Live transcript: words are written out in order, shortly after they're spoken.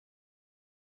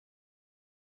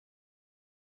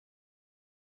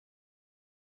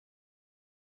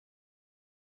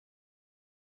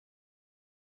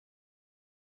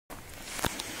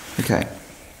Okay.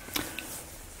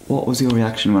 What was your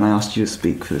reaction when I asked you to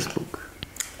speak for this book?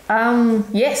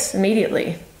 Yes,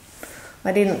 immediately.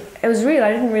 I didn't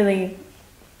really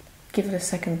give it a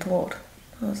second thought.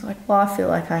 I was like, well, I feel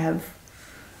like I have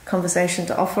conversation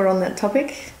to offer on that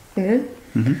topic, you know?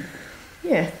 Mm-hmm.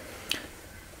 Yeah.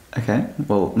 Okay,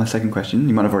 well, my second question,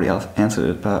 you might have already answered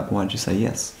it, but why did you say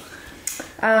yes?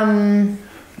 I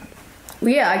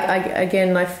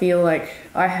feel like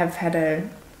I have had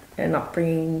an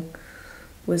upbringing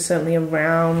was certainly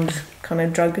around kind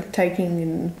of drug taking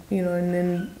and, you know, and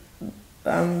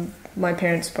then my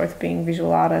parents both being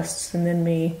visual artists and then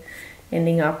me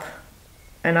ending up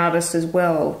an artist as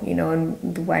well, you know,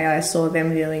 and the way I saw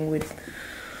them dealing with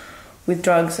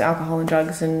drugs, alcohol and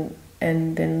drugs, and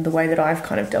then the way that I've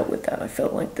kind of dealt with that, I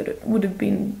felt like that it would have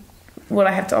been, what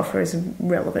I have to offer is a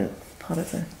relevant part of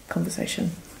the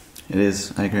conversation. It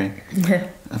is, I agree. Yeah.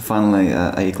 Finally,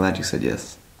 are you glad you said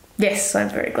yes? Yes, I'm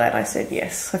very glad I said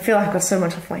yes. I feel like I got so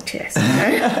much off my chest, you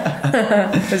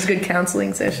know? It was a good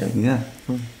counselling session. Yeah,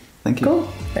 cool. Thank you. Cool,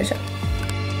 pleasure.